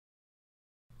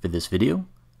this video.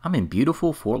 I'm in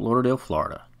beautiful Fort Lauderdale,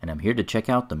 Florida, and I'm here to check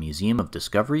out the Museum of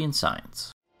Discovery and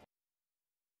Science.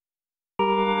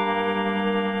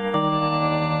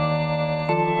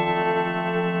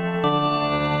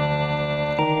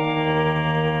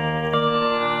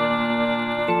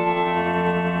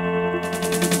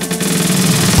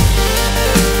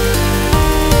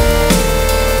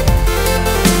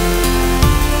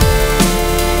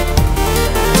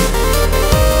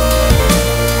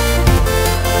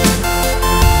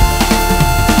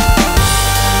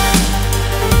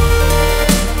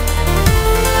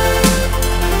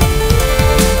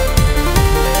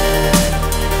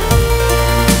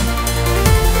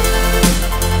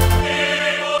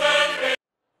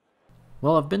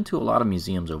 Well, I've been to a lot of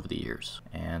museums over the years,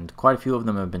 and quite a few of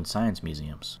them have been science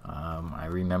museums. I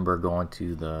remember going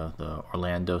to the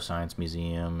Orlando Science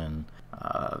Museum and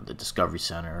the Discovery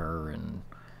Center, and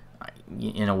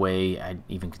in a way, I'd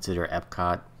even consider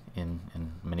Epcot in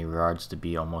many regards to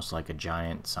be almost like a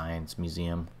giant science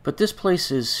museum. But this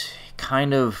place is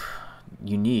kind of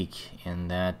unique in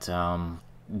that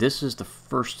this is the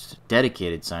first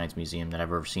dedicated science museum that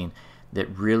I've ever seen that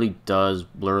really does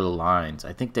blur the lines.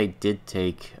 I think they did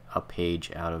take a page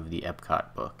out of the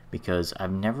Epcot book, because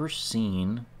I've never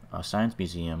seen a science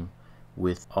museum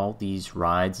with all these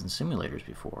rides and simulators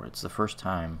before. It's the first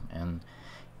time, and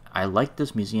I like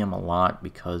this museum a lot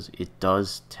because it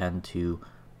does tend to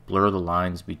blur the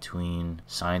lines between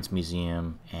science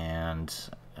museum and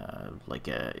like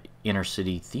a inner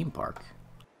city theme park.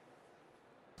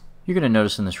 You're going to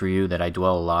notice in this review that I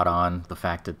dwell a lot on the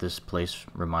fact that this place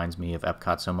reminds me of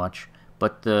Epcot so much,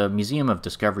 but the Museum of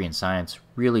Discovery and Science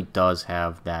really does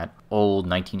have that old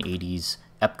 1980s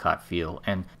Epcot feel,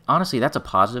 and honestly that's a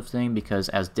positive thing, because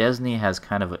as Disney has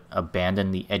kind of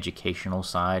abandoned the educational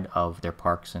side of their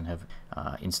parks and have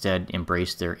instead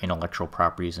embraced their intellectual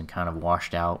properties and kind of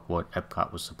washed out what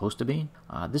Epcot was supposed to be,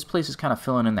 this place is kind of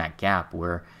filling in that gap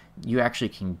where you actually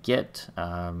can get,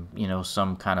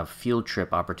 some kind of field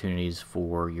trip opportunities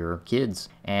for your kids.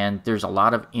 And there's a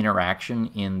lot of interaction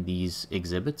in these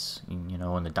exhibits. In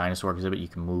the dinosaur exhibit, you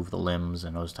can move the limbs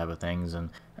and those type of things. And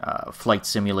flight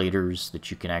simulators that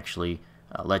you can actually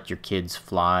let your kids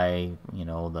fly,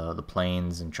 the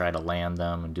planes and try to land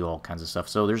them and do all kinds of stuff.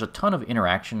 So there's a ton of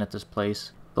interaction at this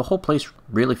place. The whole place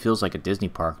really feels like a Disney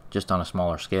park, just on a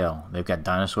smaller scale. They've got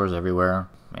dinosaurs everywhere,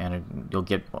 and you'll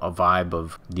get a vibe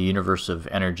of the universe of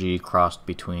energy crossed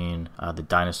between the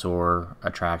dinosaur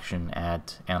attraction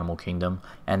at Animal Kingdom.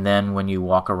 And then when you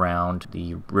walk around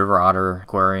the River Otter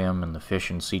Aquarium and the fish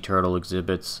and sea turtle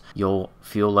exhibits, you'll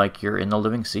feel like you're in the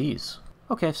living seas.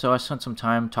 Okay, so I spent some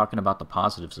time talking about the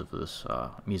positives of this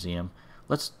museum.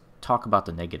 Let's talk about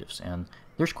the negatives, and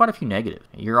there's quite a few negatives.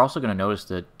 You're also going to notice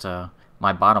that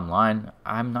my bottom line,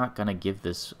 I'm not going to give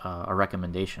this a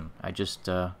recommendation.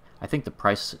 I think the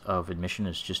price of admission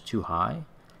is just too high,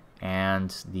 and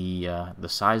the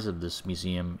size of this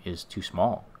museum is too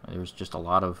small. There's just a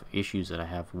lot of issues that I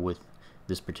have with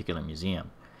this particular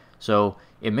museum. So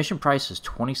admission price is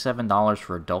 $27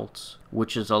 for adults,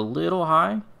 which is a little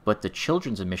high, but the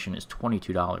children's admission is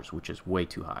 $22, which is way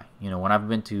too high. When I've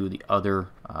been to the other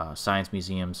science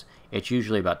museums, it's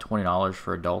usually about $20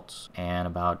 for adults and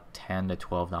about $10 to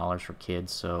 $12 for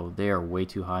kids, so they are way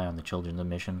too high on the children's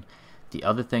admission. The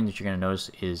other thing that you're going to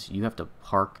notice is you have to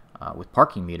park with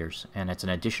parking meters, and it's an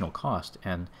additional cost,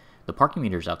 and the parking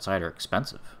meters outside are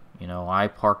expensive. I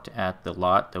parked at the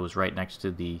lot that was right next to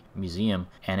the museum,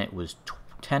 and it was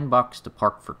 $10 to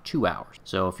park for 2 hours.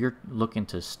 So if you're looking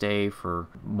to stay for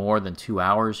more than 2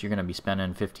 hours, you're going to be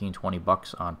spending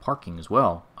 $15-20 on parking as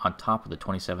well, on top of the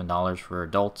 $27 for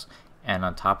adults and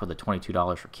on top of the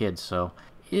 $22 for kids. So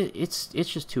it's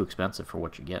just too expensive for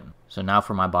what you're getting. So now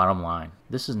for my bottom line.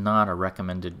 This is not a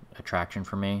recommended attraction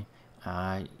for me.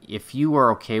 If you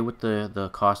are okay with the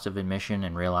cost of admission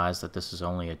and realize that this is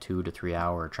only a 2 to 3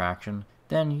 hour attraction,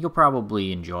 then you'll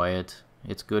probably enjoy it.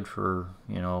 It's good for,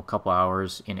 a couple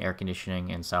hours in air conditioning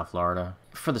in South Florida.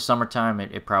 For the summertime,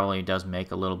 it probably does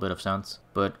make a little bit of sense.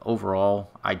 But overall,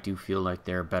 I do feel like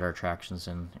there are better attractions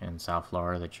in South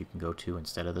Florida that you can go to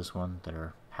instead of this one that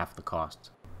are half the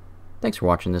cost. Thanks for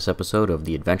watching this episode of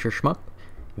The Adventure Schmuck.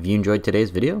 If you enjoyed today's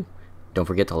video, don't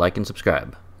forget to like and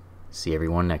subscribe. See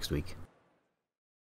everyone next week.